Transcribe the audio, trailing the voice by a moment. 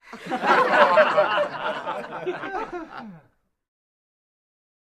I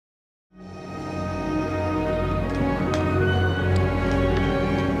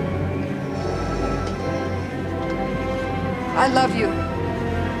love you.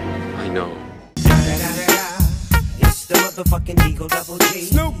 I know. It's the motherfucking Eagle Double G.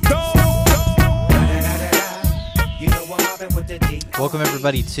 Snoop Dogg. You know what happened with the D. Welcome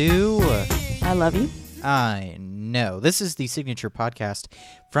everybody to I love you. I Know. This is the signature podcast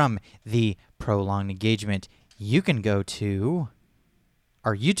from the Prolonged Engagement. You can go to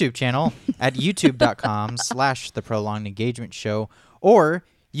our YouTube channel at youtube.com/The Prolonged Engagement Show, or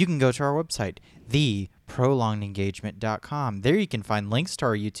you can go to our website, theprolongedengagement.com. There you can find links to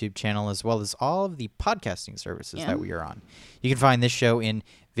our YouTube channel as well as all of the podcasting services that we are on. You can find this show in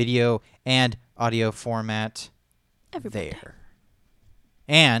video and audio format there.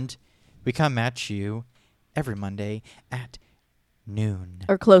 And we come at you every Monday at noon.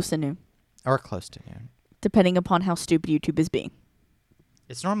 Or close to noon, Or close to noon. depending upon how stupid YouTube is being.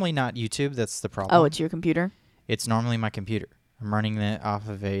 It's normally not YouTube that's the problem. Oh, it's your computer? It's normally my computer. I'm running it off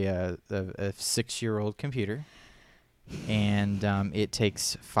of a 6-year-old computer, and it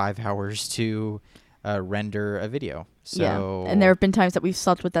takes 5 hours to render a video. So Yeah, and there have been times that we've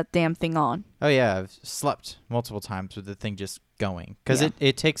slept with that damn thing on. Oh yeah, I've slept multiple times with the thing just going because Yeah.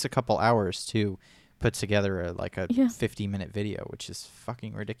 it takes a couple hours to put together a Yeah. 50-minute video, which is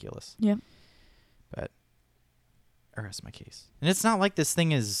fucking ridiculous. Yeah. But I rest my case. And it's not like this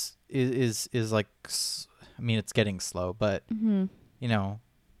thing is like. I mean, it's getting slow, but, you know,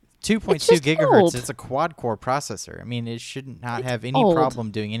 2.2 just gigahertz, old. it's a quad-core processor. I mean, it should not have any old.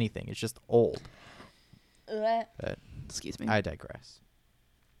 problem doing anything. It's just old. But Excuse me. I digress.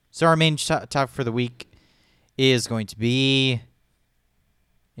 So our main topic for the week is going to be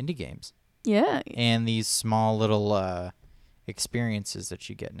indie games Yeah. and these small little experiences that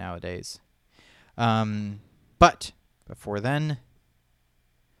you get nowadays. But before then...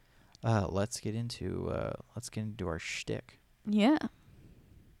 let's get into our shtick. Yeah.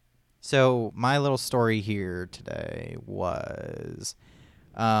 So my little story here today was,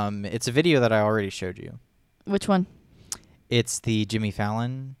 it's a video that I already showed you. Which one? It's the Jimmy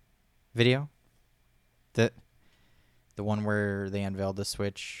Fallon video, the one where they unveiled the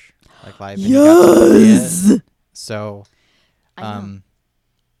Switch like live. And you got to play it. So, I know.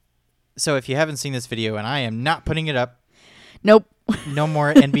 so if you haven't seen this video, and I am not putting it up. Nope. No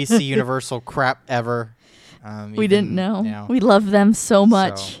more NBC Universal crap ever. We didn't know. You know. We love them so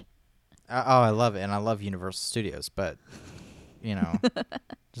much. So, I love it, and I love Universal Studios, but, you know,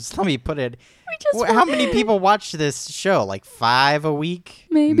 just let me put it. How many people watch this show? Like 5 a week?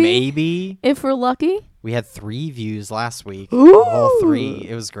 Maybe. If we're lucky. We had 3 views last week. Ooh. The whole 3.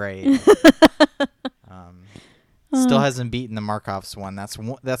 It was great. Still hasn't beaten the Markov's one. That's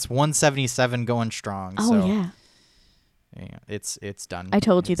 177 going strong. Oh, so, yeah. Yeah, it's done. I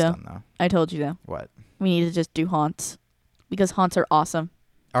told you, It's though. done, though. I told you, though. What? We need to just do haunts. Because haunts are awesome.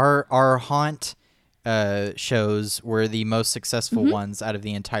 Our haunt shows were the most successful ones out of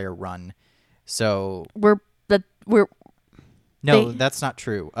the entire run. So that's not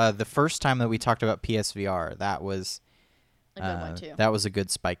true. The first time that we talked about PSVR, that was a good one too. That was a good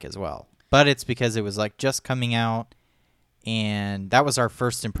spike as well. But it's because it was like just coming out, and that was our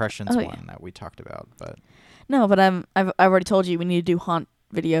first impressions one that we talked about. But no, but I've already told you we need to do haunt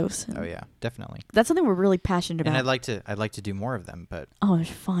videos. Oh yeah, definitely. That's something we're really passionate about. And I'd like to do more of them, but oh, it's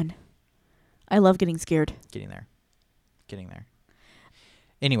fun. I love getting scared. Getting there.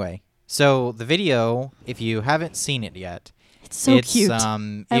 Anyway, so the video, if you haven't seen it yet, it's so cute.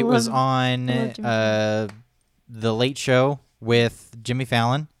 It was on The Late Show with Jimmy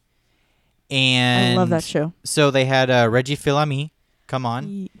Fallon, and I love that show. So they had Reggie Fils-Aimé come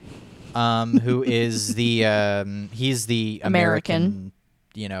on, who is the he's the American,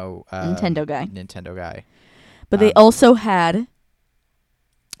 you know, Nintendo guy. But they also had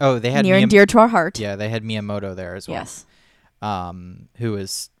they had near and dear to our heart. Yeah, they had Miyamoto there as well. Yes. Who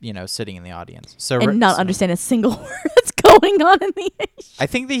is, you know, sitting in the audience. So and not understand a single word that's going on in the English. I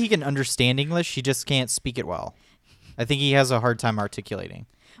think that he can understand English, he just can't speak it well. I think he has a hard time articulating.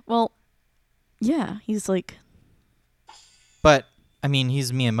 Well, yeah, he's like... But, I mean,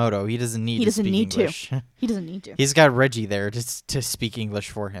 he's Miyamoto. He doesn't need to speak English. He doesn't need to. He's got Reggie there to speak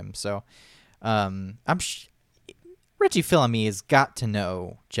English for him. So, Reggie Fils-Aimé has got to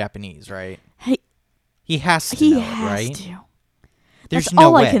know Japanese, right? Hey, he has to know, right? He has to. There's That's no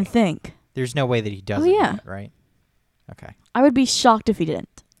all way. I can think. There's no way that he doesn't know it, right? Okay. I would be shocked if he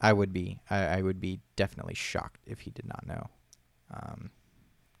didn't. I would be definitely shocked if he did not know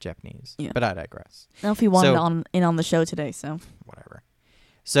Japanese. Yeah. But I digress. Now, if he wanted on the show today, so whatever.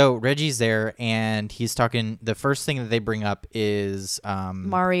 So Reggie's there, and he's talking. The first thing that they bring up is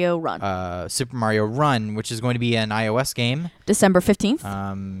Mario Run. Super Mario Run, which is going to be an iOS game. December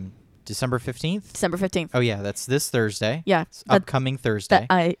 15th. December 15th? December 15th. Oh, yeah, that's this Thursday. Yeah. It's upcoming Thursday.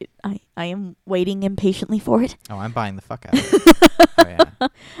 I am waiting impatiently for it. Oh, I'm buying the fuck out of it. Oh, yeah.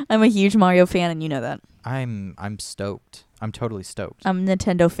 I'm a huge Mario fan, and you know that. I'm stoked. I'm totally stoked. I'm a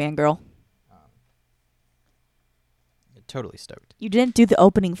Nintendo fangirl. Totally stoked. You didn't do the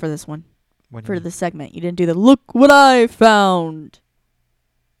opening for this one. What do For you mean? the segment. You didn't do the look what I found.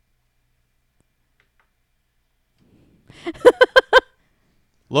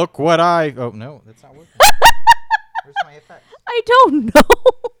 Look what I... Oh, no, that's not working. Where's my effect? I don't know.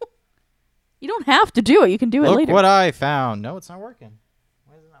 You don't have to do it. You can do it Look later. what I found. No, it's not working.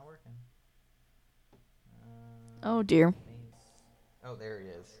 Why is it not working? Oh, dear. Oh, there it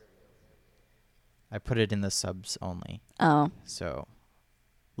is. I put it in the subs only. Oh. So,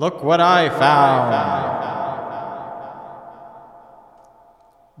 look what I found.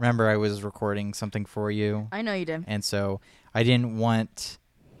 Remember, I was recording something for you, I know you did. and so I didn't want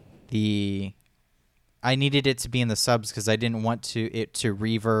I needed it to be in the subs because I didn't want it to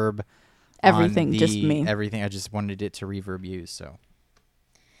reverb Everything, on just me. Everything. I just wanted it to reverb you, so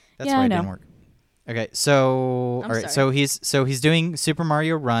that's Yeah, why I it know. didn't work. Okay, so I'm all right, sorry. so he's doing Super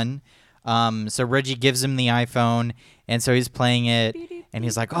Mario Run. So Reggie gives him the iPhone, and so he's playing it, and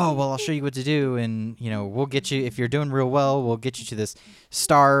he's like, "Oh, well, I'll show you what to do, and we'll get you if you're doing real well, we'll get you to this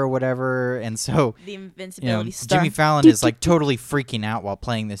star or whatever." And so The invincibility star. Jimmy Fallon is like totally freaking out while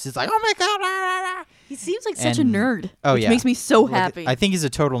playing this. He's like, "Oh my god!" He seems like such a And- nerd. Oh, which yeah. makes me so Like, happy. I think he's a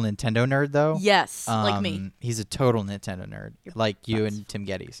total Nintendo nerd, though. Yes, like me. He's a total Nintendo nerd, like you nuts. and Tim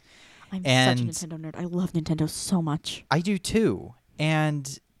Geddes. I'm and- such a Nintendo nerd. I love Nintendo so much. I do too.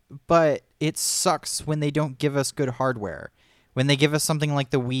 But it sucks when they don't give us good hardware. When they give us something like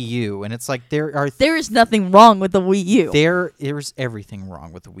the Wii U, and it's like There is nothing wrong with the Wii U. there's everything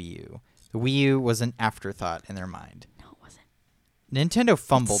wrong with the Wii U. The Wii U was an afterthought in their mind. No, it wasn't. Nintendo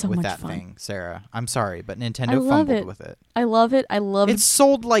fumbled so with much that fun. thing, Sarah. I'm sorry, but Nintendo I love fumbled it. with it. I love it. I love It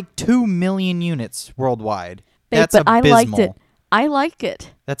sold like 2 million units worldwide. Babe, That's but abysmal. I liked it. I like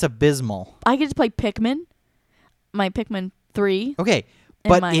it. That's abysmal. I get to play Pikmin. My Pikmin 3. Okay, And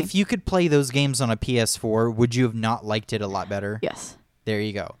but my- if you could play those games on a PS4, would you have not liked it a lot better? Yes. There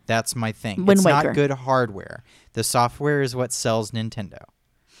you go. That's my thing. Wind It's Waker. not good hardware. The software is what sells Nintendo.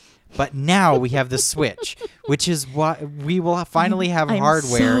 But now we have the Switch, which is what we will finally have I'm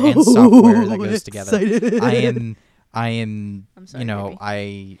hardware so and software that goes together. excited. I am. I'm sorry,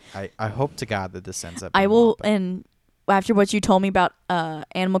 baby. I hope to God that this ends up. I being will, well, but- and after what you told me about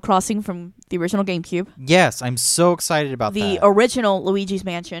Animal Crossing from the original GameCube, Yes, I'm so excited about the that. original Luigi's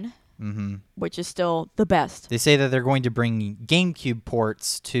Mansion, Mm-hmm. which is still the best. They say that they're going to bring GameCube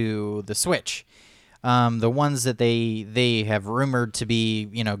ports to the Switch. The ones that they have rumored to be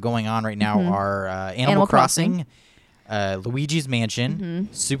going on right now are Animal Crossing, Luigi's Mansion,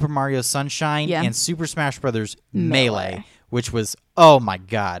 Super Mario Sunshine, Yeah. and Super Smash Brothers Melee. Melee, which was, oh my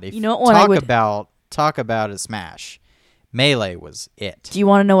god! If You know what I would- talk about a Smash, Melee was it. Do you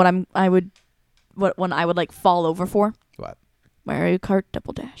want to know what one I would like fall over for? What? Mario Kart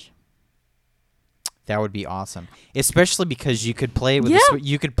Double Dash. That would be awesome, especially because you could play with Yeah.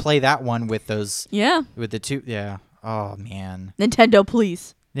 you could play that one with those Yeah. with the two. Yeah. Oh man. Nintendo,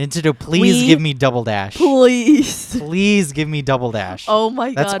 please. Nintendo, please We- give me Double Dash. Please. Please give me Double Dash. Oh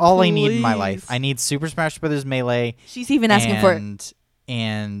my god. That's all I need in my life. please. I need Super Smash Brothers Melee. She's even asking for it.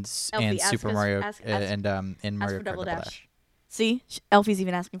 and Elfie, ask Super us- Mario ask- and Mario for Kart Double Double Dash. Dash. See? Elfie's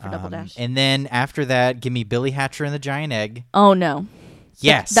even asking for Double Dash. And then after that, give me Billy Hatcher and the Giant Egg. Oh no.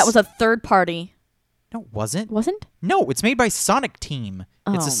 Yes. That was a third party. No, it wasn't. Wasn't? No, it's made by Sonic Team.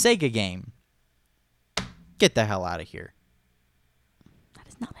 It's a Oh. Sega game. Get the hell out of here. That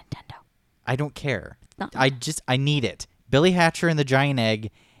is not Nintendo. I don't care. Not I need it. Billy Hatcher and the Giant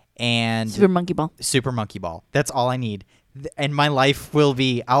Egg and Super Monkey Ball. Super Monkey Ball. That's all I need. And my life will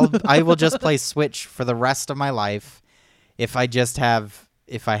be I will just play Switch for the rest of my life if I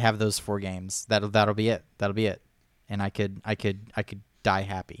have those 4 games. That'll be it. That'll be it. And I could die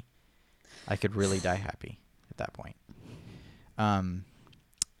happy. I could really die happy at that point.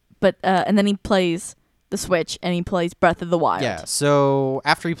 But and then he plays the Switch and he plays Breath of the Wild. Yeah. So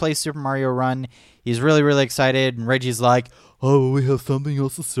after he plays Super Mario Run, he's really, really excited, and Reggie's like, "Oh, we have something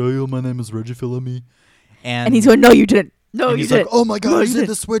else to say. Oh, my name is Reggie Fils-Aimé." And he's going, "No, you didn't. No, and you he's didn't. like, "Oh my god, No, he's you in the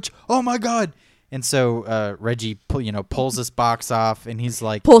didn't." Switch. Oh my god." And so Reggie pulls this box off, and he's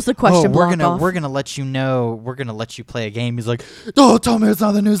like, Pulls the question block off. We're gonna let you know. We're gonna let you play a game. He's like, oh, tell me it's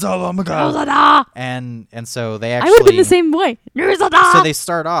not the new Zelda. Oh my god. And so they actually. I would have been the same way. So they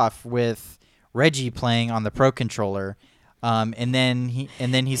start off with Reggie playing on the Pro Controller, and then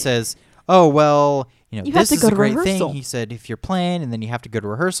he says, "Oh well, You this have to is go a to great rehearsal." thing." He said, "If you're playing, and then you have to go to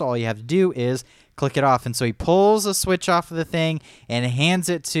rehearsal, all you have to do is click it off." And so he pulls a switch off of the thing and hands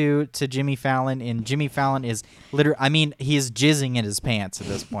it to Jimmy Fallon, and Jimmy Fallon is literally, I mean, he is jizzing in his pants at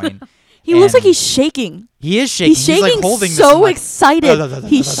this point. He looks like And he's shaking. he is shaking. He's shaking like holding so this and, like, excited.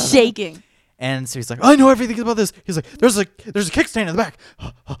 He's shaking. And so he's like, I know everything about this. He's like, there's a kickstand in the back.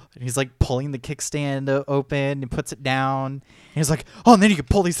 And he's like pulling the kickstand open and puts it down. And he's like, oh, and then you can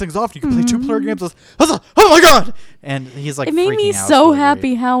pull these things off. And you can play two-player games. Oh my god! And he's like, It made me freaking out. so It's really happy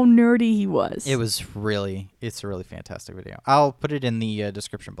great. how nerdy he was. It's a really fantastic video. I'll put it in the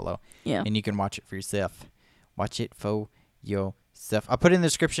description below. Yeah. And you can watch it for yourself. Watch it for yourself. I'll put it in the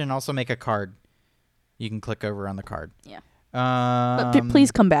description and also make a card. You can click over on the card. Yeah. But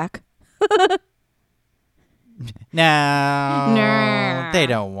please come back. No, they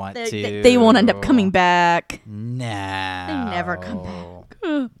don't want to. They won't end up coming back. No, They never come back.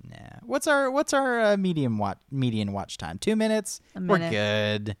 Nah. What's our median watch time? 2 minutes. A We're minute.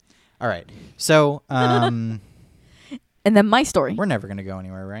 good. All right. So And then my story. we're never gonna go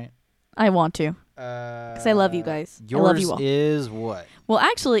anywhere, right? I want to. Because I love you guys. Yours I love you all. is what? Well,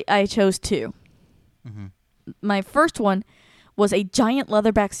 actually, I chose two. Mm-hmm. My first one was a giant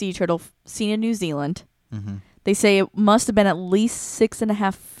leatherback sea turtle seen in New Zealand. Mm-hmm. They say it must have been at least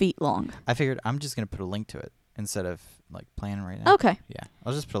 6.5 feet long. I figured I'm just gonna put a link to it instead of like playing right now. Okay. Yeah,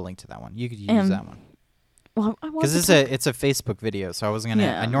 I'll just put a link to that one. You could use that one. Well, Because it's a Facebook video, so I wasn't gonna.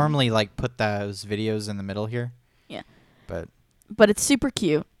 Yeah. I normally like put those videos in the middle here. Yeah. But it's super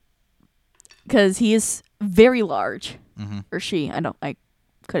cute because he is very large, mm-hmm. or she. I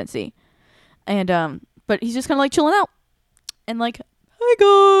couldn't see, and but he's just kind of like chilling out, and like, hey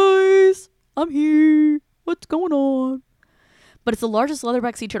guys, I'm here. What's going on? But it's the largest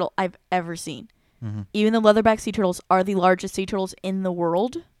leatherback sea turtle I've ever seen. Mm-hmm. Even though leatherback sea turtles are the largest sea turtles in the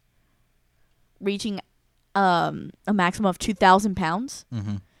world, reaching a maximum of 2,000 pounds.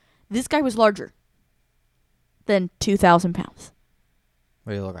 Mm-hmm. This guy was larger than 2,000 pounds.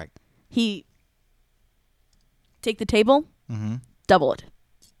 What do you look like? He take the table, Mm-hmm. double it,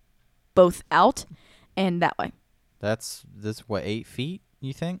 both out and that way. That's what, 8 feet?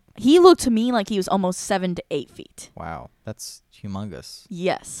 You think? He looked to me like he was almost 7 to 8 feet. Wow, that's humongous.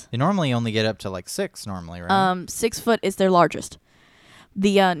 Yes. They normally only get up to like 6 normally, right? 6 foot is their largest.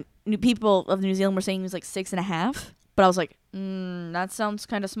 The new people of New Zealand were saying he was like 6.5, but I was like, that sounds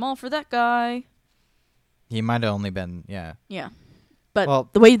kind of small for that guy. He might have only been, yeah. Yeah. But Well,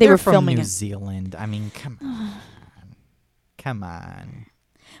 the way they they're were from filming New it. Zealand. I mean, come on. Come on.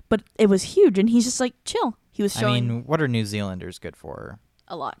 But it was huge, and he's just like, chill. He was I showing mean, what are New Zealanders good for?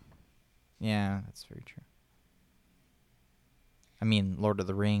 a lot. Yeah, that's very true. I mean, Lord of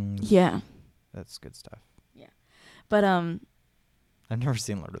the Rings. Yeah. That's good stuff. But I've never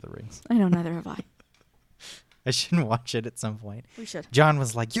seen Lord of the Rings. I know, neither have I. I should watch it at some point. We should. John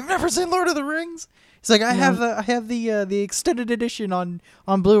was like, "You've never seen Lord of the Rings?" He's like, "I have the extended edition on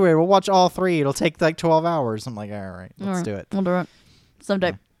Blu-ray. We'll watch all 3. It'll take like 12 hours." I'm like, "All right, let's do it." We'll do it someday.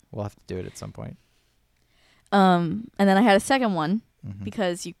 Yeah, we'll have to do it at some point. And then I had a second one Mhm.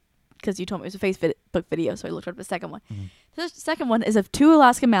 because you told me it was a Facebook video, so I looked up the second one. Mhm. The second one is of 2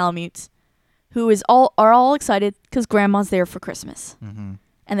 Alaska Malamutes who are all excited because Grandma's there for Christmas, Mm-hmm.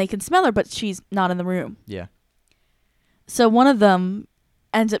 and they can smell her, but she's not in the room. Yeah. So one of them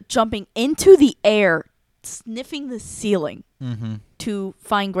ends up jumping into the air, sniffing the ceiling Mm-hmm. to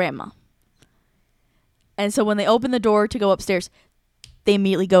find Grandma. And so when they open the door to go upstairs, they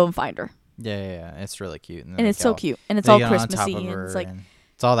immediately go and find her. Yeah. It's really cute, And it's so cute. And it's they all get on top Christmassy. of And her it's like, and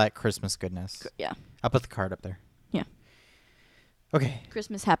it's all that Christmas goodness. yeah, I'll put the card up there. Yeah. Okay.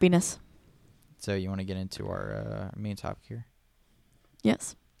 Christmas happiness. So you want to get into our main topic here?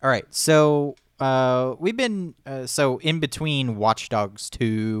 Yes. All right. So we've been so in between Watch Dogs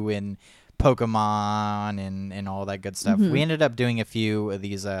 2 and Pokemon and all that good stuff. Mhm. We ended up doing a few of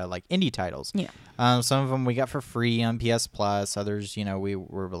these like indie titles. Yeah. Some of them we got for free on PS Plus. Others, we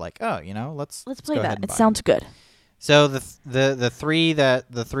were like, oh, let's Play go ahead that. and It buy sounds good. So the three that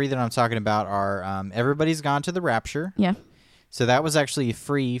I'm talking about are Everybody's Gone to the Rapture. Yeah. So that was actually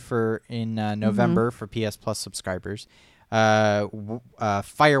free for in November for PS Plus subscribers.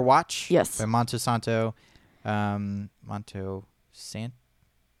 Firewatch. Yes. By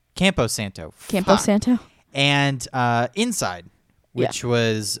Campo Santo. Campo Fuck. Santo. And Inside which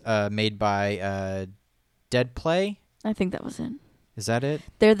was made by Dead Play. I think that was it. Is that it?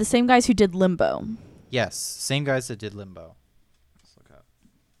 They're the same guys who did Limbo. Yes, same guys that did Limbo. Let's look up.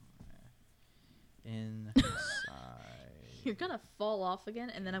 Inside. You're gonna fall off again,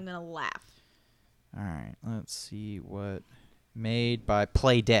 and then I'm gonna laugh. All right, let's see what made by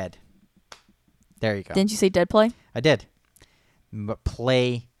Play Dead. There you go. Didn't you say Dead Play? I did. But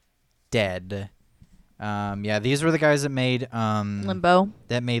Play Dead. Yeah, these were the guys that made Limbo.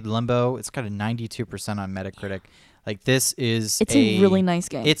 That made Limbo. It's got a 92% on Metacritic. Like this is It's a really nice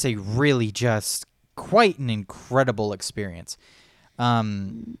game. It's a really just quite an incredible experience.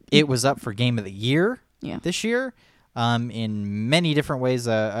 It was up for Game of the Year this year. In many different ways.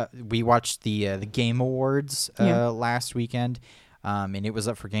 We watched the Game Awards last weekend. And it was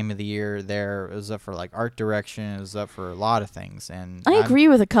up for Game of the Year there. It was up for like art direction. It was up for a lot of things. And I agree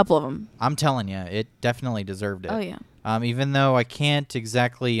with a couple of them. I'm telling you, it definitely deserved it. Oh, yeah. Even though I can't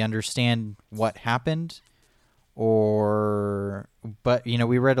exactly understand what happened but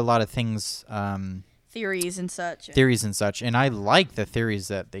we read a lot of things, Theories and such. And I like the theories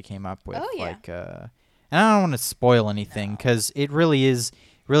that they came up with. Oh, yeah. Like, and I don't want to spoil anything because it really is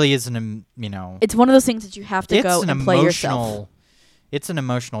an, It's one of those things that you have to go and play yourself. It's an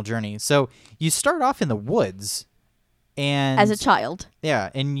emotional journey. So you start off in the woods, and as a child. Yeah,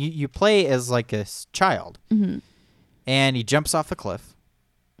 and you play as like a child, and he jumps off the cliff,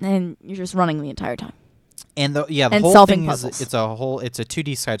 and you're just running the entire time. And the and whole solving thing puzzles. is it's a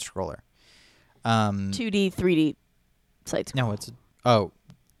 2D side scroller. 2D, 3D side scroller. No,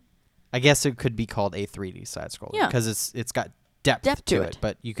 I guess it could be called a 3D side scroller. Yeah, because it's got depth to it,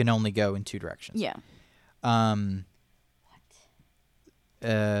 but you can only go in two directions. Yeah.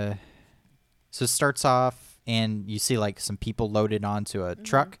 So it starts off, and you see like some people loaded onto a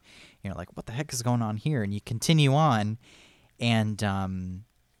truck. You're like, what the heck is going on here? And you continue on, and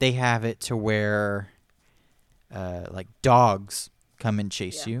they have it to where like dogs come and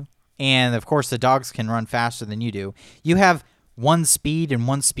chase you. And of course, the dogs can run faster than you do. You have one speed and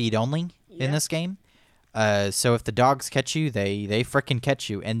one speed only in this game. So if the dogs catch you, they frickin' catch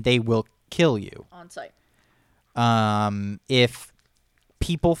you, and they will kill you on sight. If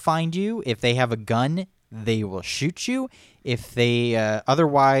people find you, if they have a gun, they will shoot you. If they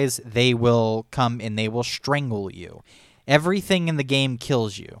otherwise, they will come and they will strangle you. Everything in the game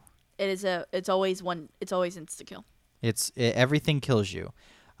kills you. It's always insta kill. Everything kills you.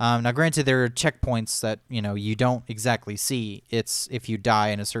 Now, granted, there are checkpoints that you don't exactly see. It's if you die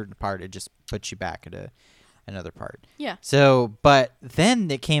in a certain part, it just puts you back at another part. Yeah. So, but then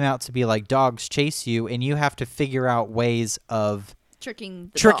it came out to be like dogs chase you, and you have to figure out ways of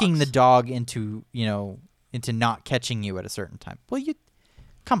tricking the dog into not catching you at a certain time. Well,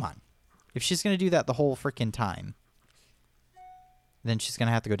 come on. If she's gonna do that the whole freaking time, then she's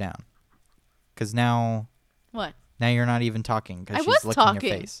gonna have to go down. 'Cause now. What? Now you're not even talking because I she's was licking talking.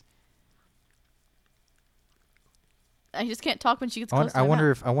 your face. I just can't talk when she gets close. I wonder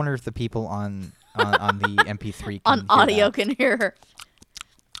if the people on the MP3 can on hear audio that. can hear her.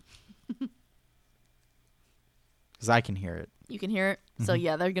 Because I can hear it. You can hear it, so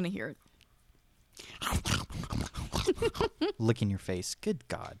yeah, they're gonna hear it. Licking your face. Good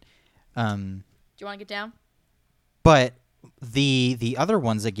God. Do you want to get down? But the other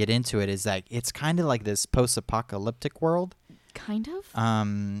ones that get into it is like it's kind of like this post-apocalyptic world. Kind of.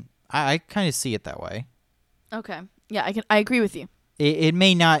 I kind of see it that way. Okay. Yeah, I agree with you. It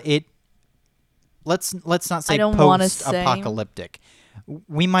may not. Let's not say post-apocalyptic.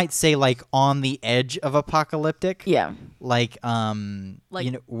 We might say like on the edge of apocalyptic. Yeah. Like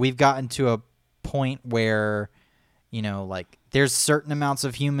we've gotten to a point where like there's certain amounts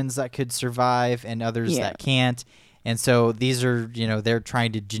of humans that could survive and others that can't. And so these are, they're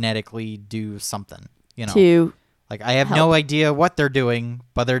trying to genetically do something, To like I have help. no idea what they're doing,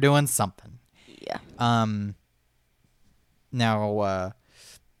 but they're doing something. Yeah. Now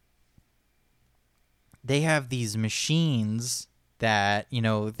they have these machines that,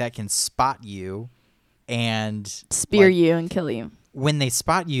 that can spot you and spear you and kill you. When they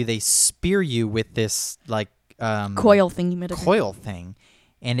spot you, they spear you with this like coil thing,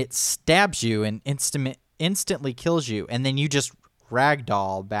 and it stabs you and instantly kills you, and then you just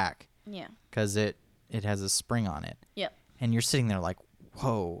ragdoll back. Yeah. Because it has a spring on it. Yep. And you're sitting there like,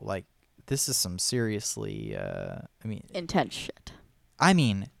 whoa, like this is some seriously, intense shit. I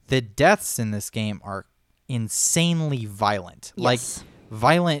mean, the deaths in this game are insanely violent. Yes. Like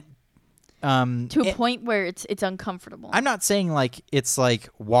violent. To a point where it's uncomfortable. I'm not saying like it's like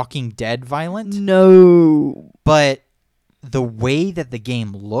Walking Dead violent. No. But the way that the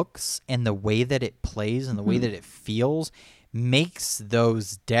game looks and the way that it plays and the way that it feels makes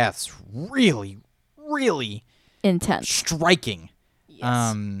those deaths really, really Intense. striking.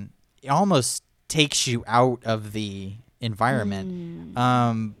 Yes. It almost takes you out of the environment.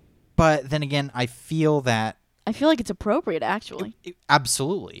 But then again, I feel that I feel like it's appropriate, actually.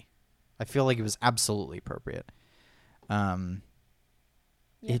 absolutely. I feel like it was absolutely appropriate.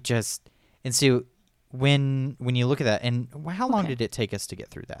 It just, and so when you look at that, and how long did it take us to get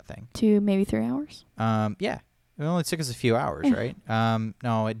through that thing? 2, maybe 3 hours. Yeah, it only took us a few hours, right?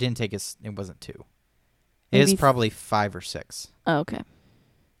 No, it didn't take us. It wasn't 2. It is probably 5 or 6. Oh, okay.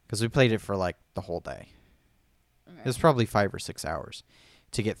 Because we played it for like the whole day. It was probably 5 or 6 hours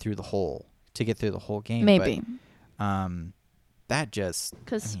to get through the whole game. Maybe. But, that just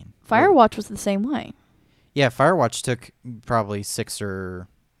Because Firewatch was the same way. Yeah, Firewatch took probably 6 or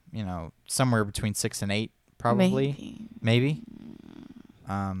somewhere between 6 and 8, probably. Maybe.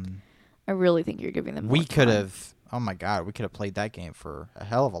 I really think you're giving them more We could time. have. Oh my God, we could have played that game for a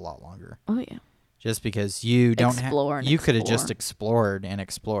hell of a lot longer. Oh, yeah. Just because you don't have, Explore and you could have just explore.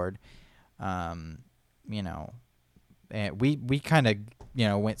 explored. And we kind of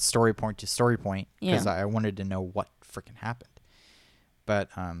went story point to story point because I wanted to know what freaking happened. But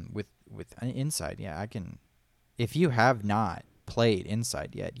with Inside, yeah, I can. If you have not played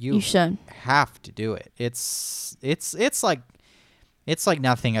Inside yet, you should have to do it. It's like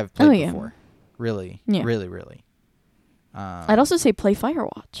nothing I've played before. Really, really. I'd also say play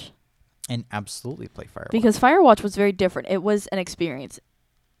Firewatch. And absolutely play Firewatch. Because Firewatch was very different. It was an experience.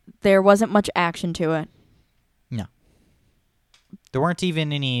 There wasn't much action to it. No. There weren't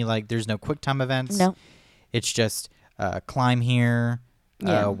even any, there's no quick time events. No. It's just climb here,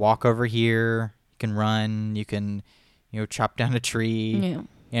 walk over here. You can run. You can, chop down a tree.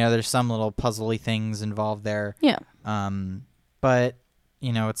 Yeah. There's some little puzzly things involved there. Yeah. But,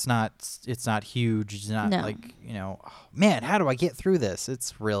 it's not huge. It's not oh, man, how do I get through this?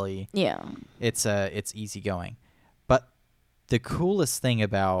 It's really, it's easygoing. But the coolest thing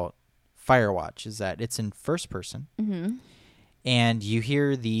about Firewatch is that it's in first person. Mm-hmm. And you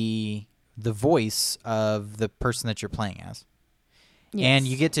hear the voice of the person that you're playing as. Yes. And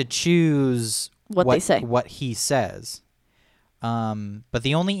you get to choose what they say. What he says. But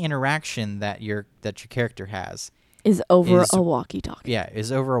the only interaction that your character has is over a walkie-talkie. Yeah,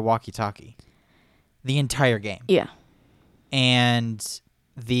 is over a walkie-talkie. The entire game. Yeah. And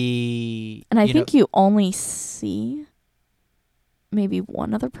I think you only see maybe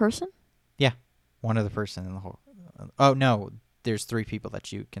one other person? Yeah. One other person in the whole. Oh no, there's 3 people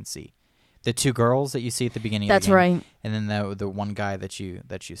that you can see. The 2 girls that you see at the beginning of the game. That's right. And then the one guy that you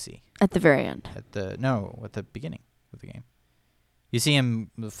see. At the very end. At the beginning of the game. You see him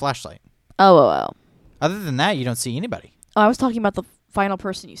with a flashlight. Oh. Other than that, you don't see anybody. Oh, I was talking about the final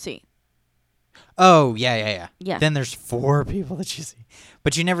person you see. Oh, yeah. Yeah. Then there's 4 people that you see.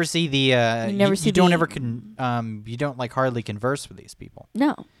 But you never see the you don't hardly converse with these people.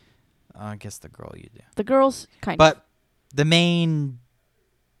 No. I guess the girl you do. The girls kind of. But the main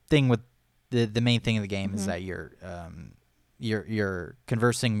thing with the main thing in the game is that you're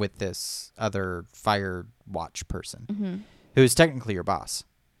conversing with this other Firewatch person who is technically your boss.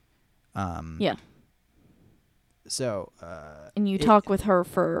 Yeah. So. And you talk with her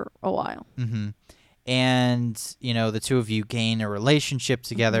for a while. Mm-hmm. And the 2 of you gain a relationship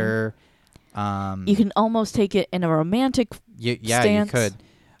together. You can almost take it in a romantic stance. You could.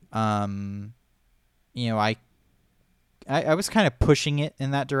 I was kind of pushing it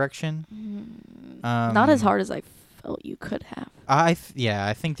in that direction. Not as hard as I felt you could have. I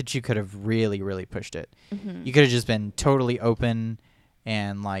think that you could have really, really pushed it. Mm-hmm. You could have just been totally open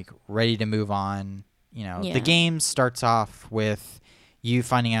and ready to move on. The game starts off with you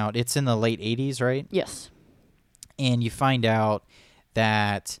finding out it's in the late 80s, right? Yes. And you find out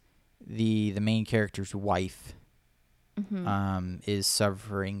that the main character's wife is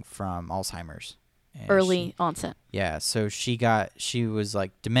suffering from Alzheimer's. Early onset. Yeah, so she was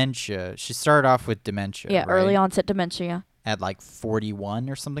dementia. She started off with dementia. Yeah, right? early onset dementia. At 41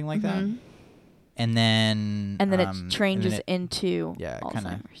 or something like that. And then it changes into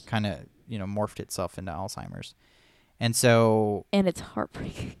Alzheimer's. kind of morphed itself into Alzheimer's. And so it's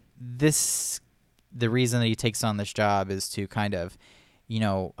heartbreaking. The reason that he takes on this job is to kind of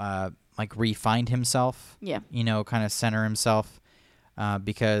re-find himself. Yeah. Kind of center himself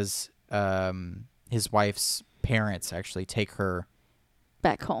because his wife's parents actually take her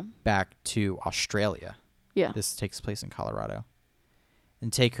back home. Back to Australia. Yeah. This takes place in Colorado.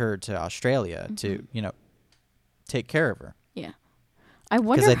 And take her to Australia to, take care of her. Yeah. I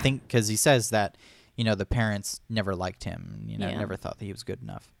wonder. Because he says that, the parents never liked him, never thought that he was good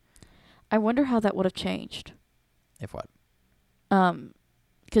enough. I wonder how that would have changed. If what?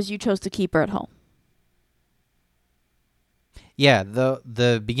 because you chose to keep her at home. Yeah,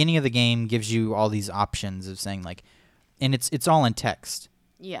 the beginning of the game gives you all these options of saying like, and it's all in text,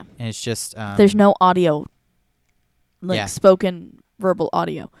 Yeah. and it's just There's no audio, like Yeah. spoken verbal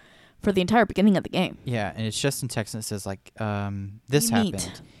audio, for the entire beginning of the game. Yeah, and it's just in text, and it says like, this You meet.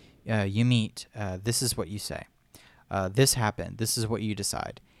 happened. You meet. This is what you say. This happened. This is what you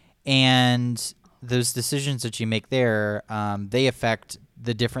decide. And those decisions that you make there, they affect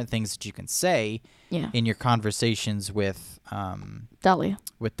the different things that you can say Yeah. in your conversations with Dahlia.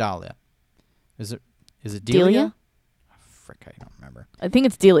 Dahlia. Is it Delia? Delia? Frick, I don't remember. I think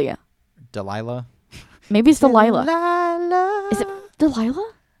it's Delia. Delilah? Maybe it's Delilah. Delilah. Is it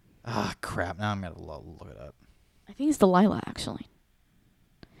Delilah? Ah, crap. Now I'm going to look it up. I think it's Delilah, actually.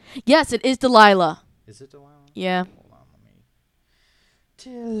 Yes, it is Delilah. Is it Delilah? Yeah. Hold on, let me.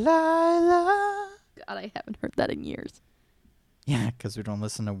 Delilah. God, I haven't heard that in years. Yeah, because we don't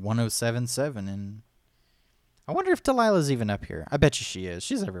listen to 107.7. And I wonder if Delilah's even up here. I bet you she is.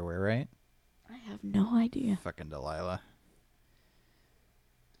 She's everywhere, right? I have no idea. Fucking Delilah.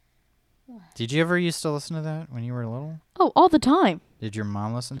 Did you ever used to listen to that when you were little? Oh, all the time. Did your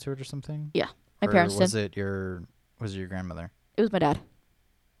mom listen to it or something? Yeah, my Or parents was did. Was it your grandmother? It was my dad.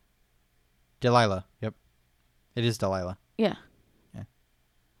 Delilah. Yep. It is Delilah Yeah.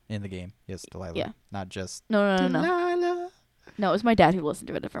 in the game. Yes, Delilah. Yeah. Not just No. Delilah. No, it was my dad who listened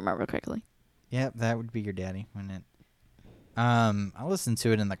to it, if I remember correctly. Yep, that would be your daddy, wouldn't it? I listened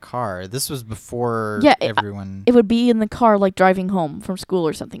to it in the car. This was before Yeah, everyone. It would be in the car, like driving home from school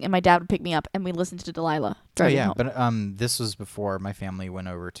or something, and my dad would pick me up, and we listened to Delilah Oh driving yeah, home. but this was before my family went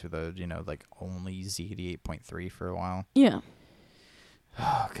over to the like only Z88.3 for a while. Yeah.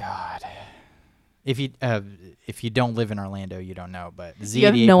 Oh God. If you don't live in Orlando, you don't know, but Z88.3, You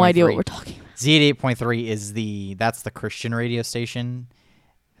have no idea what we're talking about. Z88.3 is that's the Christian radio station.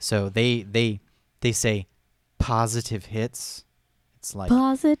 So they say positive hits. It's like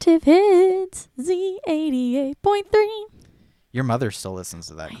Positive Hits, Z88.3. your mother still listens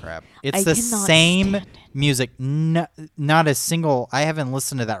to that crap. It's I the cannot same stand it. music. Not a single. I haven't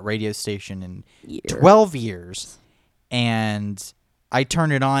listened to that radio station in Year. 12 years, and I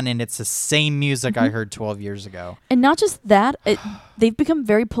turn it on, and it's the same music I heard 12 years ago. And not just that, they've become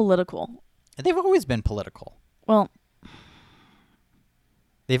very political. They've always been political. Well,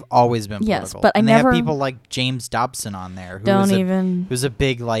 They've always been Yes, political. but I and never- they have people like James Dobson on there, who's a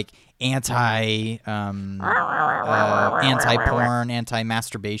big like anti-porn,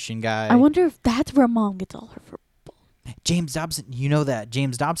 anti-masturbation guy. I wonder if that's where Mom gets all her. James Dobson, you know that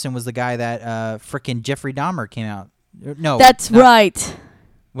James Dobson was the guy that frickin' Jeffrey Dahmer came out. No, That's right.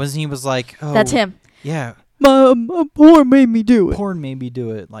 Wasn't he was like, oh, That's him. Yeah, Porn made me do it. porn made me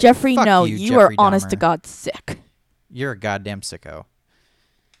do it. Like, Jeffrey, fuck no, you, you are Jeffrey honest to Dahmer. God sick. You're a goddamn sicko.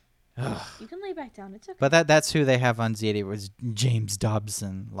 You can lay back down. It's okay. But that's who they have on Z80 was James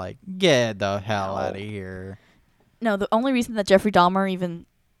Dobson. Like, get the hell out of here. No, the only reason that Jeffrey Dahmer even...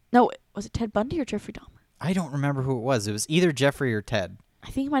 No, was it Ted Bundy or Jeffrey Dahmer? I don't remember who it was. It was either Jeffrey or Ted.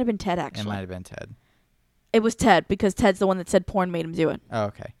 I think it might have been Ted, It actually. might have been Ted. It was Ted, because Ted's the one that said porn made him do it. Oh,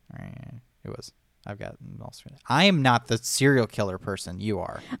 okay. All right. It was. I've got all sorts. I am not the serial killer person. You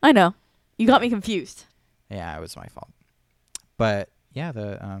are. I know. You got me confused. Yeah, it was my fault. But yeah,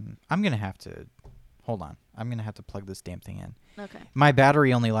 I'm gonna have to hold on. I'm gonna have to plug this damn thing in. Okay. My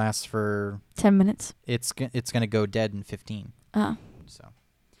battery only lasts for 10 minutes. it's gonna go dead in 15. Uh, So,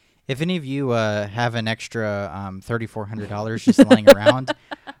 if any of you have an extra $3,400 just lying around,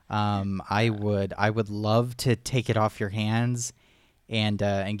 I would love to take it off your hands and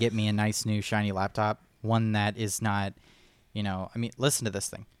get me a nice new shiny laptop, one that is not, I mean, listen to this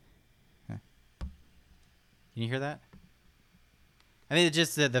thing. Huh. Can you hear that? I mean, it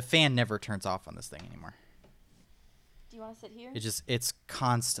just the fan never turns off on this thing anymore. do you want to sit here? It's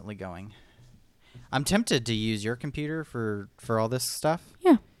constantly going. I'm tempted to use your computer for all this stuff.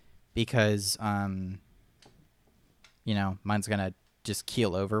 Yeah. Because mine's gonna just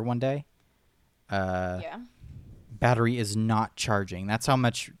keel over one day. Yeah. Battery is not charging. That's how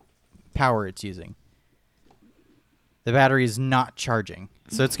much power it's using. The battery is not charging,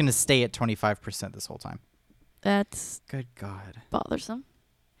 so it's gonna stay at 25% this whole time. That's Good God. bothersome.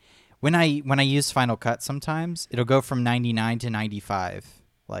 When I use Final Cut, sometimes it'll go from 99 to 95.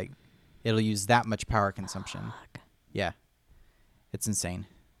 Like, it'll use that much power consumption. Fuck. Yeah, it's insane.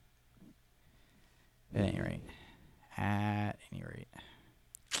 At any rate,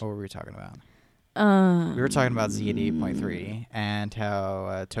 what were we talking about? We were talking about Z88.3 and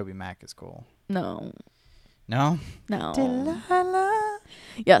how Toby Mac is cool. No. No? No. Delilah.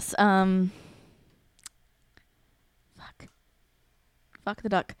 Yes. Fuck. Doc the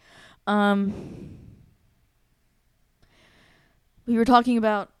Duck. We were talking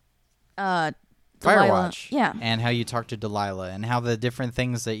about Delilah. Firewatch. Yeah. And how you talk to Delilah, and how the different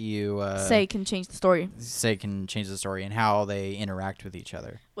things that you Say can change the story. say can change the story, and how they interact with each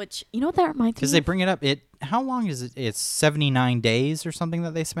other. Which, you know what that reminds me Because of? they bring it up. How long is it? It's 79 days or something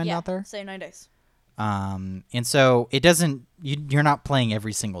that they spend out there. 79 days. And so it doesn't. You're not playing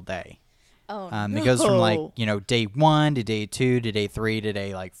every single day. Oh, It goes from like day 1 to day 2 to day 3 to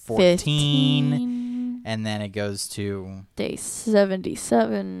day like 14, 15. and then it goes to Day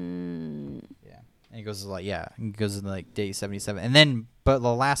 77. and it goes to like day 77, and then but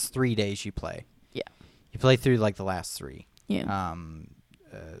the last 3 days you play. Yeah. You play through like the last 3. Yeah.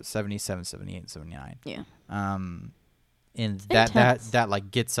 77, 78, 79. Yeah. And Intense. that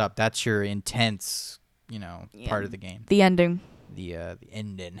like gets up. That's your intense, Yeah. part of the game. The ending. The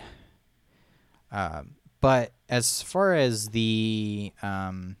ending. But as far as the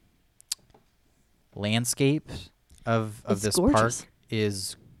landscape of It's this gorgeous. park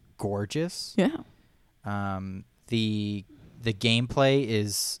is gorgeous. Yeah. The gameplay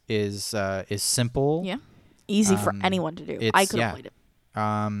is simple. Yeah. Easy for Um, anyone to do. I it's- could have yeah. played it.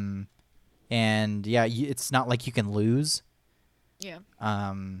 And yeah, it's not like you can lose. Yeah.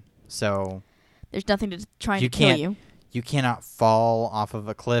 So There's nothing to try You to kill can't- you. you cannot fall off of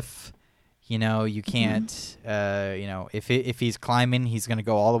a cliff. You Mm-hmm. can't. If he's climbing, he's gonna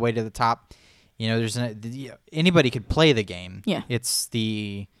go all the way to the top. Anybody could play the game. Yeah. It's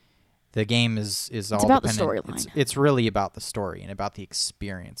the game is all about the dependent. storyline. It's really about the story and about the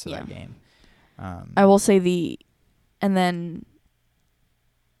experience of that Yeah. game. I will say and then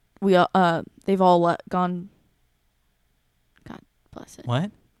they've all gone. God bless it.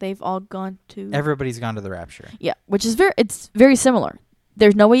 What? They've all gone to. Everybody's gone to the Rapture. Yeah, which is it's very similar.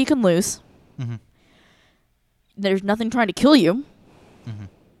 There's no way you can lose. Mm-hmm. There's nothing trying to kill you.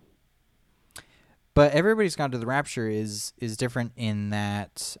 But Everybody's Gone to the Rapture is different in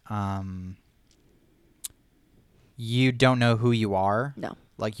that you don't know who you are. No.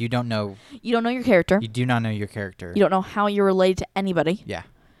 Like you don't know. You don't know your character. You do not know your character. You don't know how you're related to anybody. Yeah.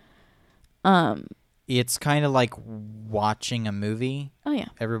 Oh It's kind of like watching a movie. yeah.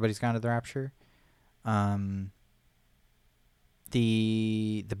 Everybody's Gone to the Rapture.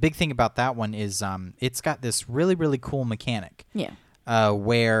 The big thing about that one is it's got this really, really cool mechanic. Yeah.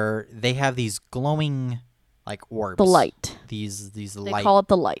 Where they have these glowing like orbs. The light. These They light. call it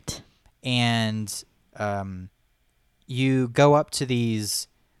the light. And you go up to these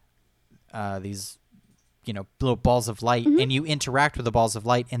little balls of light, Mm-hmm. and you interact with the balls of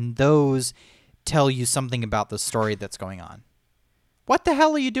light, and those tell you something about the story that's going on. What the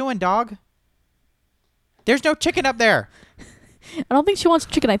hell are you doing, dog? There's no chicken up there. I don't think she wants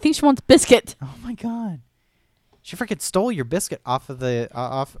chicken. I think she wants biscuit. Oh my god. She freaking stole your biscuit off of the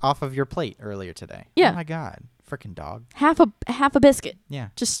off of your plate earlier today. Yeah. Oh my god. Freaking dog. Half a biscuit. Yeah.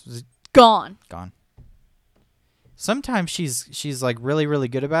 Just gone. Gone. Sometimes she's like really, really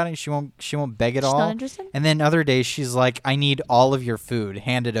good about it. She won't beg at She's all. not interested? And then other days she's like, I need all of your food.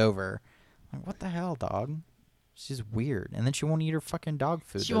 Hand it over. I'm like, what the hell, dog? She's weird. And then she won't eat her fucking dog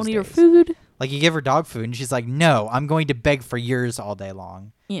food. She those won't eat her days. food. Like you give her dog food and she's like, no, I'm going to beg for yours all day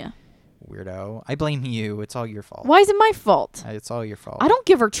long. Yeah. Weirdo. I blame you. It's all your fault. Why is it my fault? It's all your fault. I don't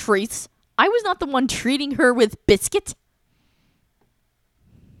give her treats. I was not the one treating her with biscuit.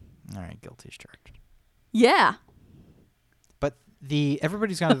 All right, guilty as charged. Yeah. But the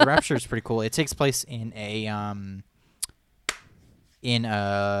Everybody's Gone to the Rapture is pretty cool. It takes place in a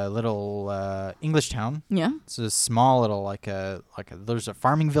little English town. Yeah. It's a small little there's a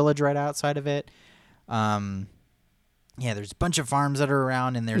farming village right outside of it. Yeah, there's a bunch of farms that are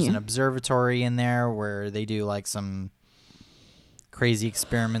around, and there's an Yeah. observatory in there where they do like some crazy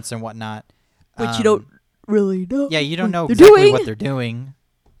experiments and whatnot. But you don't really know. Yeah, you don't know they're exactly doing. what they're doing.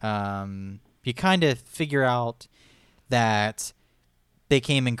 You kind of figure out that they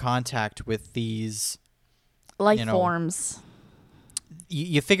came in contact with these. Life you know, forms.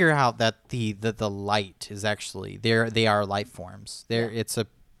 You figure out that the light is actually they are life forms. They're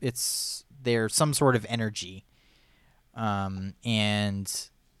they're some sort of energy, and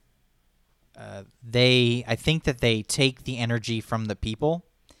I think that they take the energy from the people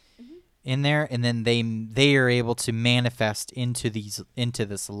in there, and then they are able to manifest into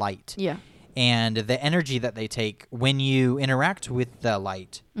this light. Yeah. And the energy that they take when you interact with the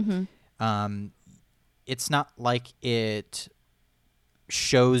light, it's not like it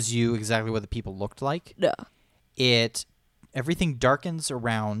shows you exactly what the people looked like. No. Everything darkens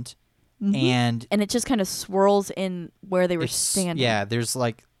around, and And it just kind of swirls in where they were it's- standing. yeah, there's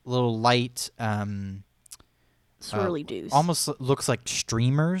like little light swirly dews. almost looks like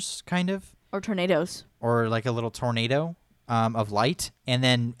streamers, kind of, Or tornadoes. or like a little tornado of light. And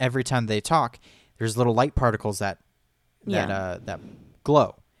then every time they talk, there's little light particles that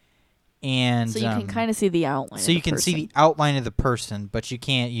glow. And So you can kind of see the outline. so you can see the outline of the person, but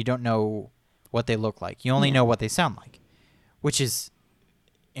you don't know what they look like. You only know what they sound like, which is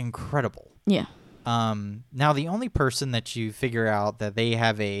incredible. Yeah. Now the only person that you figure out that they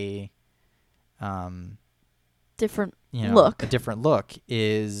have a Different a different look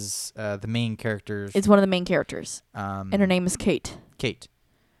is the main character's It's one of the main characters. And her name is Kate. Kate.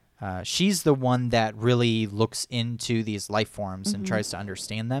 She's the one that really looks into these life forms and tries to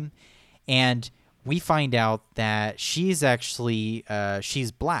understand them. And we find out that she's actually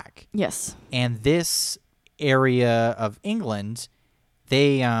she's black. Yes. And this area of England,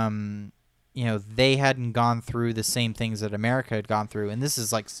 they they hadn't gone through the same things that America had gone through. And this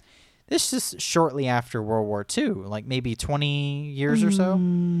is shortly after World War II, like maybe 20 years or so.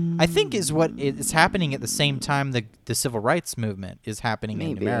 I think is what is happening at the same time the civil rights movement is happening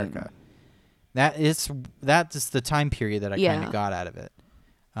in America. That is the time period that I kind of got out of it.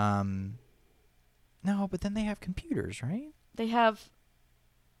 No, but then they have computers, right? They have.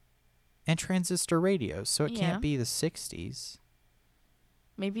 And transistor radios, so it can't be the 60s.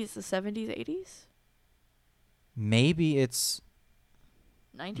 Maybe it's the 70s, 80s? Maybe it's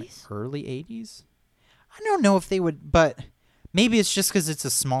 90s? Early 80s? I don't know if they would, but maybe it's just because it's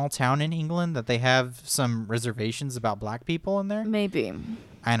a small town in England that they have some reservations about black people in there. Maybe.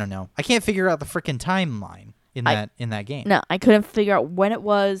 I don't know. I can't figure out the frickin' timeline in that game. No, I couldn't figure out when it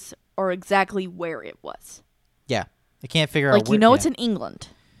was or exactly where it was. Yeah. I can't figure out like, where, it's in England.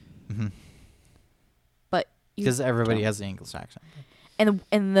 Mm-hmm. But because everybody has an English accent.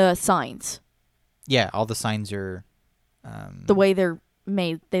 And the signs. Yeah, all the signs are the way they're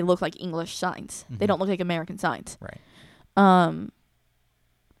made, they look like English signs. They don't look like American signs. Right.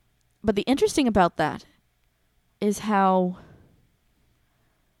 But the interesting about that is how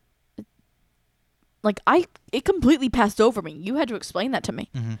it completely passed over me. You had to explain that to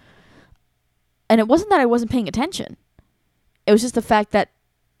me. Mm-hmm. And it wasn't that I wasn't paying attention. It was just the fact that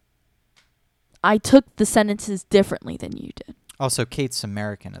I took the sentences differently than you did. Also, Kate's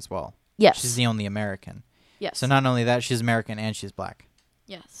American as well. Yes. She's the only American. Yes. So not only that, she's American and she's black.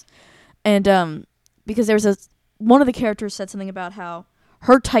 Yes. And because there was one of the characters said something about how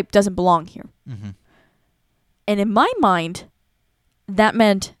her type doesn't belong here. Mm-hmm. And in my mind, that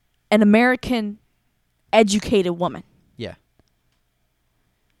meant an American educated woman. Yeah.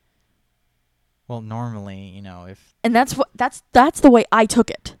 Well, normally, if... And that's the way I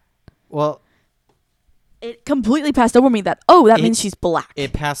took it. Well... It completely passed over me that means she's black.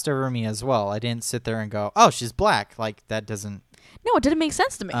 It passed over me as well. I didn't sit there and go, oh, she's black. Like, that doesn't... No, it didn't make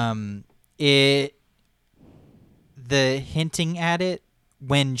sense to me. The hinting at it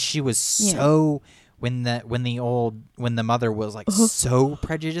when she was so... When the mother was, like, so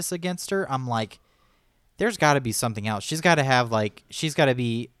prejudiced against her, I'm like, there's got to be something else. She's got to have, like... She's got to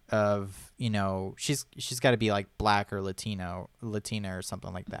be of... she's got to be, like, black or Latina or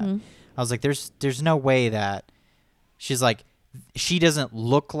something like that. Mm-hmm. I was like, there's no way that she's like, she doesn't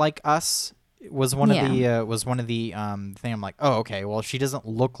look like us. Was one of the thing. I'm like, oh, okay. Well, if she doesn't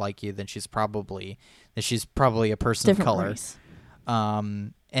look like you, then she's probably a person different of color. Race.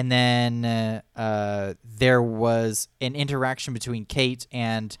 And then there was an interaction between Kate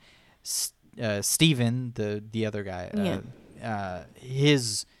and Steven, the other guy.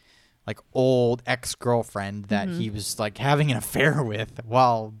 His like old ex-girlfriend that he was like having an affair with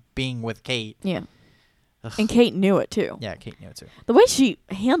while being with Kate. Yeah. Ugh. And Kate knew it too. Yeah, Kate knew it too. The way she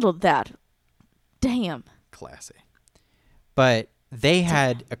handled that, damn. Classy. But they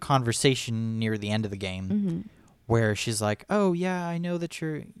had a conversation near the end of the game where she's like, oh yeah, I know that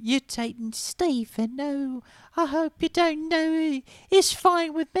you're dating Stephen. No, I hope you don't know. It's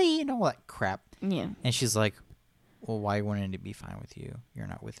fine with me and all that crap. Yeah. And she's like, well, why wouldn't it be fine with you? You're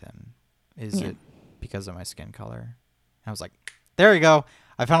not with him. Is it because of my skin color? And I was like, there you go.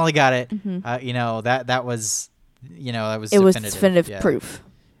 I finally got it. Mm-hmm. That was it was definitive proof.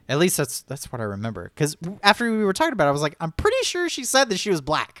 At least that's what I remember. Because after we were talking about it, I was like, I'm pretty sure she said that she was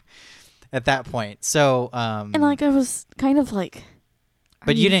black at that point. So, and like I was kind of like,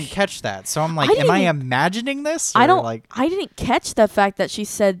 but you didn't catch that. So I'm like, am I imagining this? I didn't catch the fact that she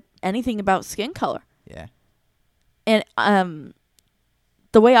said anything about skin color. Yeah. And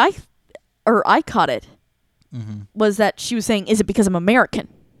the way I caught it was that she was saying, "Is it because I'm American?"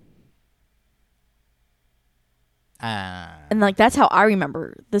 And like that's how I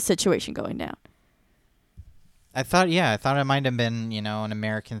remember the situation going down. I thought it might have been an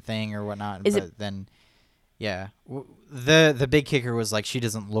American thing or whatnot. Then, Yeah. The big kicker was like she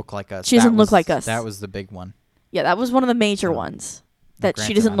doesn't look like us. She doesn't look like us. That was the big one. Yeah, that was one of the major So, ones. That she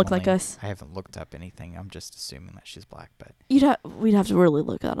Granted, doesn't I'm look like only- us. I haven't looked up anything. I'm just assuming that she's black, but We'd have to really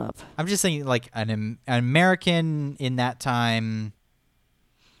look that up. I'm just saying like an American in that time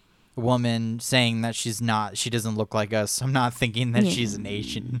woman saying that she doesn't look like us. I'm not thinking that Yeah. she's an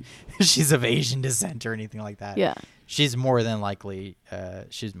Asian, she's of Asian descent or anything like that. Yeah. She's more than likely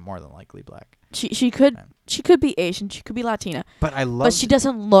black. She could be Asian, she could be Latina, But I love but she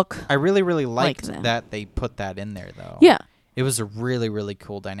doesn't look. I really liked them. that they put that in there though. Yeah. It was a really, really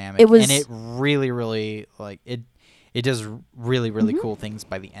cool dynamic. It was- and it really, really like it does really, really cool things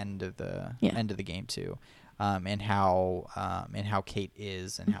by the end of the Yeah. end of the game too. And how Kate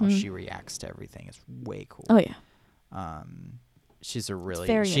is and how she reacts to everything is way cool. Oh yeah. She's a really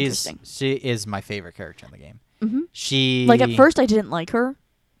very interesting. She is my favorite character in the game. Mm-hmm. She Like at first I didn't like her.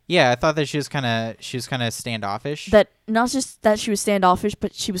 Yeah, I thought that she was kind of standoffish. That not just that she was standoffish,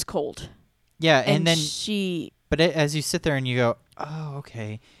 but she was cold. Yeah, And, and then she. as you sit there and you go, "Oh,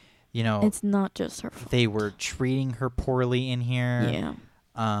 okay." You know, It's not just her fault. they were treating her poorly in here. Yeah.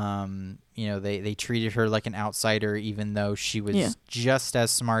 You know, they treated her like an outsider, even though she was Yeah. just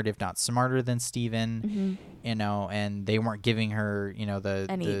as smart, if not smarter, than Steven. Mm-hmm. You know, and they weren't giving her, you know,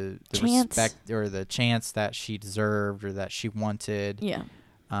 Any the chance. respect or the chance that she deserved or that she wanted. Yeah.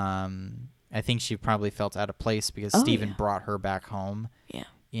 I think she probably felt out of place because Oh, Steven yeah. brought her back home. Yeah.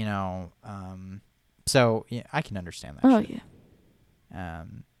 You know, so yeah, I can understand that. Oh shit. yeah.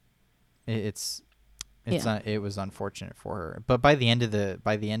 It was unfortunate for her, but by the end of the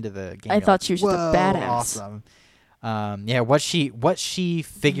game, I you're thought like, she was just a "Whoa, badass." Awesome. Yeah, what she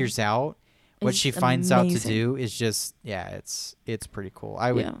figures out, what It's she finds out to amazing. do is just it's pretty cool.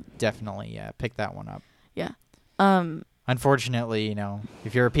 I would Yeah. definitely pick that one up. Yeah. Unfortunately, you know,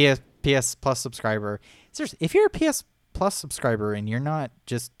 if you're a PS Plus subscriber, seriously, if you're a PS Plus subscriber and you're not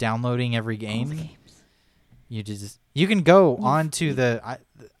just downloading every All the game, games. you can go onto the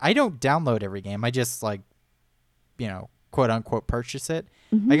I don't download every game. I just like, you know, quote unquote purchase it.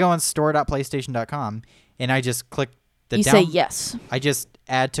 Mhm. I go on store.playstation.com and I just click the You say yes. I just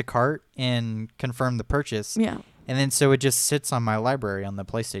add to cart and confirm the purchase. Yeah. And then so it just sits on my library on the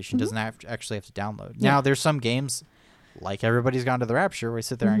PlayStation. Doesn't actually have to download. Yeah. Now there's some games like Everybody's Gone to the Rapture where I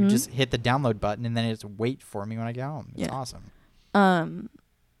sit there and just hit the download button and then it's wait for me when I get home. It's Yeah. awesome.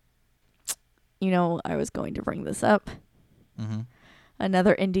 You know, I was going to bring this up. Mm-hmm.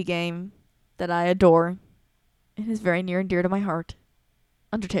 Another indie game that I adore. It is very near and dear to my heart.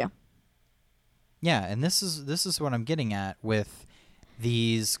 Undertale. Yeah, and this is what I'm getting at with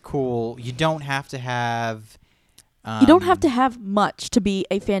these cool. You don't have to have. You don't have to have much to be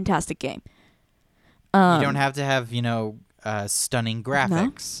a fantastic game. You don't have to have stunning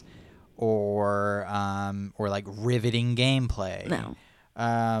graphics, or like riveting gameplay. No.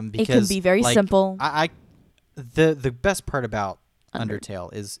 Because It can be very simple. The best part about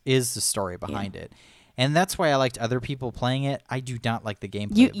Undertale is the story behind it, and that's why I liked other people playing it. I do not like the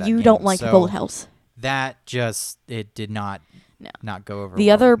gameplay. of that You game, don't like so Gold House. That just it did not not go over. The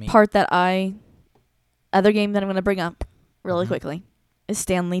well other with me. part other game that I'm going to bring up really Mhm. quickly is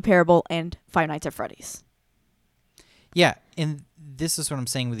Stanley Parable and Five Nights at Freddy's. Yeah, and this is what I'm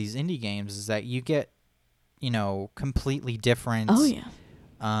saying with these indie games is that you get, completely different Oh yeah.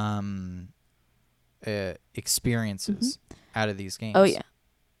 experiences out of these games. Oh yeah.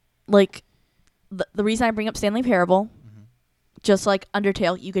 Like the reason I bring up Stanley Parable, just like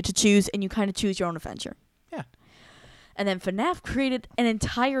Undertale, you get to choose and you kind of choose your own adventure. Yeah. And then FNAF created an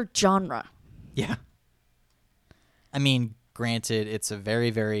entire genre. Yeah. I mean, granted, it's a very,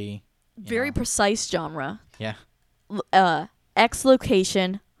 very Very precise genre. yeah. X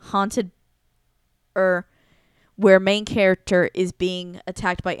location, haunted, or where main character is being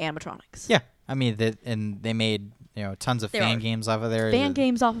attacked by animatronics. Yeah. I mean, and they made tons of There fan are games off of there. Fan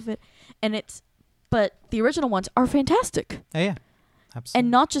games off of it, but the original ones are fantastic. Oh, yeah. Absolutely.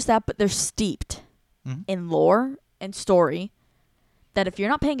 And not just that, but they're steeped Mhm. in lore and story that if you're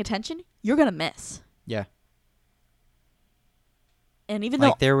not paying attention, you're going to miss. Yeah. And even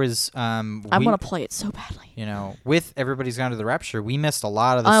Like though there was I want to play it so badly. with Everybody's Gone to the Rapture, we missed a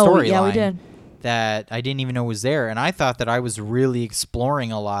lot of the Oh, storyline. yeah, we did. That I didn't even know was there, and I thought that I was really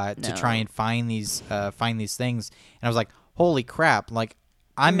exploring a lot to No. try and find these things. And I was like, "Holy crap!" Like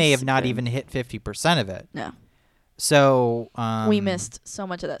I may There's have not been- even hit 50% of it. No. So We missed so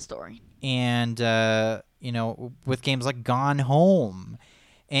much of that story. and with games like Gone Home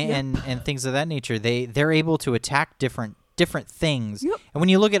and things of that nature, they're able to attack different different things. Yep. And when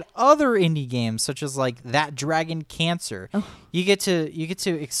you look at other indie games such as like That Dragon Cancer, you get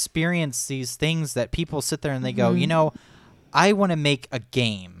to experience these things that people sit there and they go, I want to make a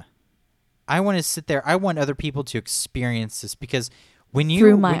game. I want to sit there. I want other people to experience this because when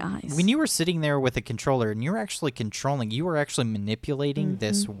you when you were sitting there with a controller and you're actually controlling, you are actually manipulating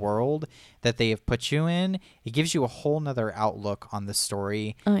this world that they have put you in. It gives you a whole nother outlook on the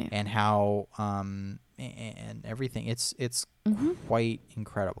story and how and everything. It's quite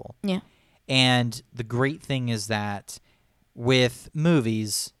incredible. Yeah. And the great thing is that with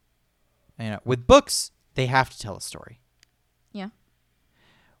movies, with books, they have to tell a story. Yeah.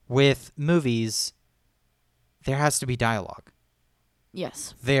 With movies, there has to be dialogue.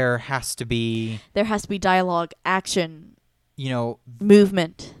 Yes. There has to be dialogue, action, There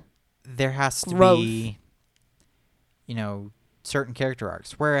movement. has to growth. be, certain character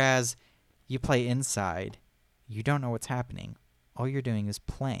arcs. Whereas you play Inside, you don't know what's happening. All you're doing is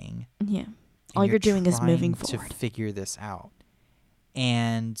playing. Yeah. and All you're doing is moving trying forward. to figure this out.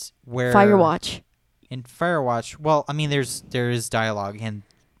 And where Firewatch. in Firewatch, well, I mean, there is dialogue, and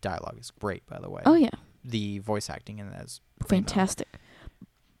dialogue is great, by the way. Oh yeah. The voice acting in that is primo. Fantastic.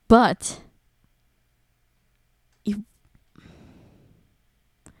 But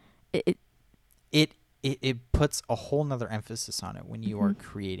It puts a whole nother emphasis on it when you are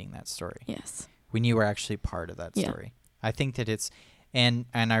creating that story. yes. When you are actually part of that Yeah. story. I think that it's and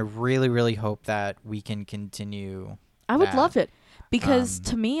I really, really hope that we can continue. I would that. love it because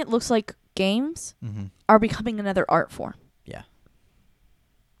to me it looks like games Mm-hmm. are becoming another art form. Yeah.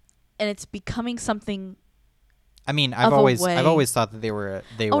 And it's becoming something. I mean, Of I've a always way. thought that they were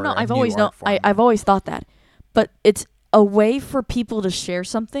Oh no, a I've new always known. art form. I've always thought that, but it's a way for people to share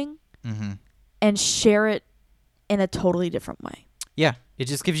something Mm-hmm. and share it in a totally different way. Yeah, it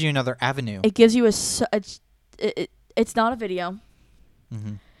just gives you another avenue. It gives you it's not a video.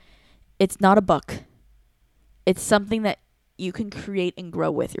 Mm-hmm. It's not a book. It's something that you can create and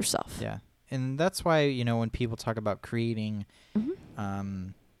grow with yourself. Yeah, and that's why when people talk about creating,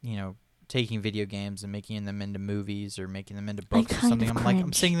 taking video games and making them into movies or making them into books or kind something, of I'm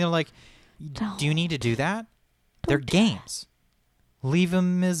cringe. sitting there like, do you need to do that? They're Don't do that. games. Leave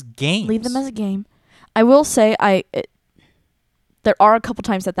them as games. Leave them as a game. I will say there are a couple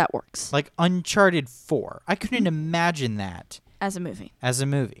times that works like Uncharted 4. I couldn't imagine that as a movie. as a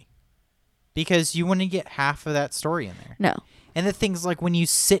movie because you wouldn't get half of that story in there. No. And the things like when you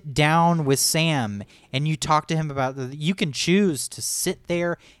sit down with Sam and you talk to him about you can choose to sit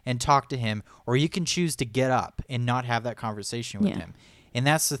there and talk to him, or you can choose to get up and not have that conversation with Yeah. him. And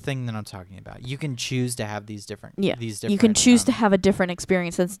that's the thing that I'm talking about. You can choose to have these different. Yeah. These You different, can choose to have a different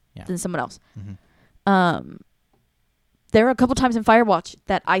experience than someone else. Mhm. There are a couple times in Firewatch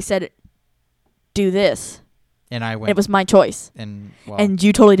that I said, "Do this." And I went. It was my choice, and and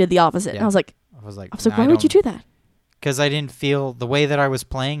you totally did the opposite. And Yeah. I was like, I was like, "Why would you do that?" Because I didn't feel the way that I was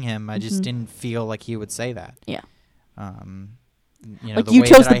playing him. I just Mhm. didn't feel like he would say that. Yeah. Like the you way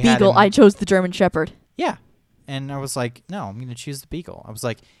chose that the I had Beagle, him- I chose the German Shepherd. Yeah. And I was like, no, I'm going to choose the Beagle. I was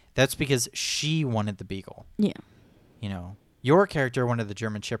like, that's because she wanted the Beagle. Yeah. Your character wanted the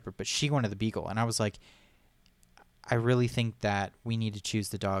German Shepherd, but she wanted the Beagle. And I was like, I really think that we need to choose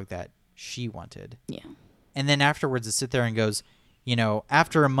the dog that she wanted. Yeah. And then afterwards it sit there and goes,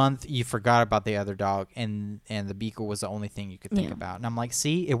 after a month you forgot about the other dog and the Beagle was the only thing you could think Yeah. about. And I'm like,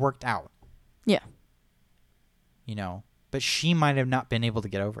 see, it worked out. Yeah. But she might have not been able to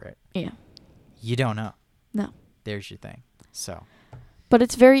get over it. Yeah. You don't know. No. There's your thing. So But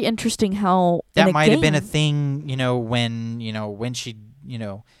it's very interesting how in that a might have been a game- thing,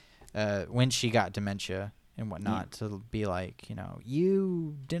 when she got dementia and whatnot, to be like,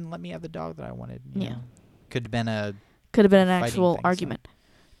 you didn't let me have the dog that I wanted. You Yeah. know? Could have been an an fighting actual thing, so. argument.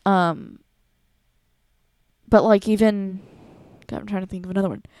 But like even, God, I'm trying to think of another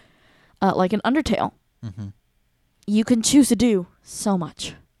one. Like in Undertale, Mm-hmm. you can choose to do so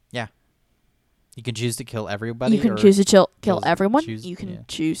much. You can choose to kill everybody. You can or choose to kill kills- everyone. choose- You can yeah.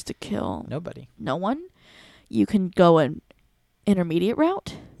 choose to kill nobody. no one. You can go an intermediate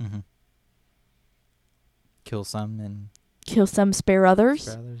route, Mm-hmm. Kill some and kill some, spare others.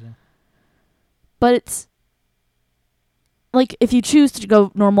 spare others. Yeah. But it's like if you choose to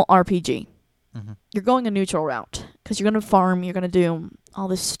go normal RPG, Mm-hmm. you're going a neutral route because you're going to farm. You're going to do all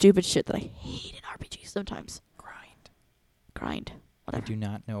this stupid shit that I hate in RPGs sometimes. Grind. I Whatever. do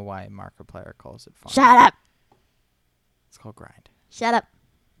not know why Markiplier calls it fun. Shut up. It's called grind. Shut up.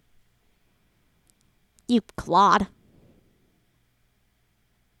 You clod.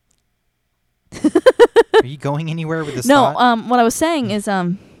 Are you going anywhere with this No, thought? what I was saying is,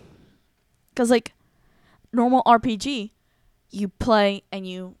 because like normal RPG, you play and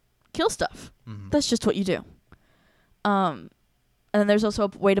you kill stuff. Mm-hmm. That's just what you do. And then there's also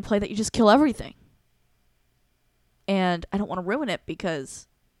a way to play that you just kill everything. And I don't want to ruin it because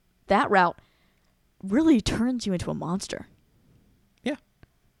that route really turns you into a monster. Yeah.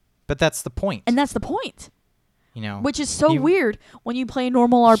 But that's the point. And that's the point. You know, Which is so weird when you play a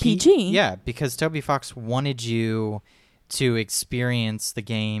normal RPG. Yeah, because Toby Fox wanted you to experience the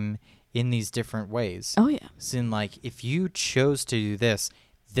game in these different ways. Oh, yeah. So in like, if you chose to do this,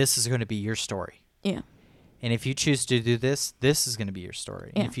 this is going to be your story. Yeah. And if you choose to do this, this is going to be your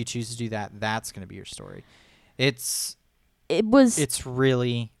story. Yeah. And if you choose to do that, that's going to be your story. It's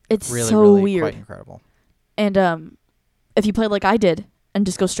really so weird. quite incredible. And if you play like I did and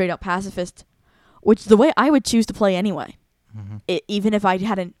just go straight up pacifist, which is the way I would choose to play anyway, even if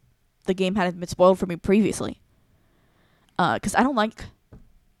the game hadn't been spoiled for me previously. Because I don't like,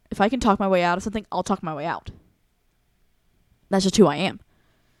 if I can talk my way out of something, I'll talk my way out. That's just who I am.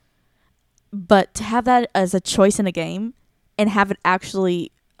 But to have that as a choice in a game and have it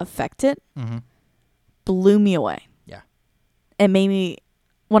actually affect it blew me away. Yeah. And made me,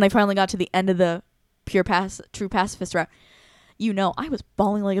 when I finally got to the end of the true pacifist route, I was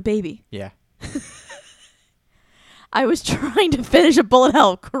bawling like a baby. Yeah. I was trying to finish a bullet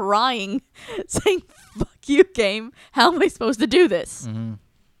hell, crying, saying, "Fuck you, game. How am I supposed to do this?" Mm-hmm.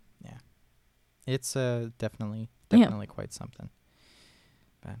 Yeah. It's definitely quite something.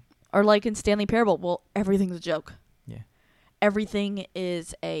 But. Or like in Stanley Parable, well, everything's a joke. Yeah. Everything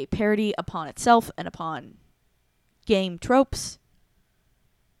is a parody upon itself and upon game tropes.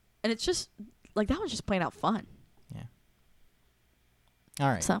 And it's just, like, that was just plain out fun. Yeah. All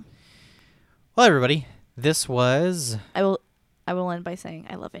right. So. Well, everybody, this was... I will end by saying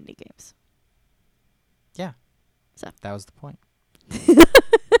I love indie games. Yeah. So. That was the point.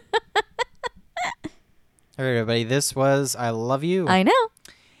 All right, everybody, this was I Love You. I know.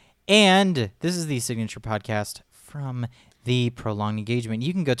 And this is the signature podcast from the Prolonged Engagement.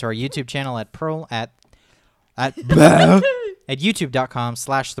 You can go to our YouTube channel at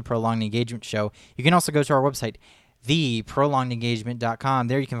youtube.com/The Prolonged Engagement Show. You can also go to our website, theprolongedengagement.com.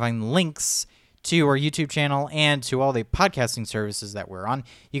 There you can find links to our YouTube channel and to all the podcasting services that we're on.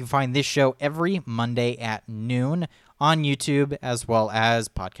 You can find this show every Monday at noon on YouTube, as well as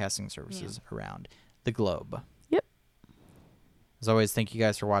podcasting services around the globe. Yep. As always, thank you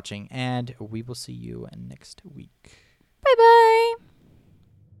guys for watching, and we will see you next week. Bye-bye.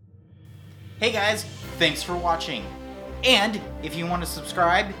 Hey guys, thanks for watching. And if you want to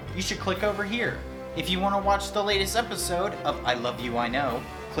subscribe, you should click over here. If you want to watch the latest episode of I Love You, I Know,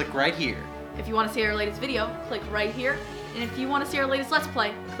 click right here. If you want to see our latest video, click right here. And if you want to see our latest Let's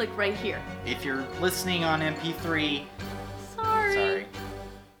Play, click right here. If you're listening on MP3,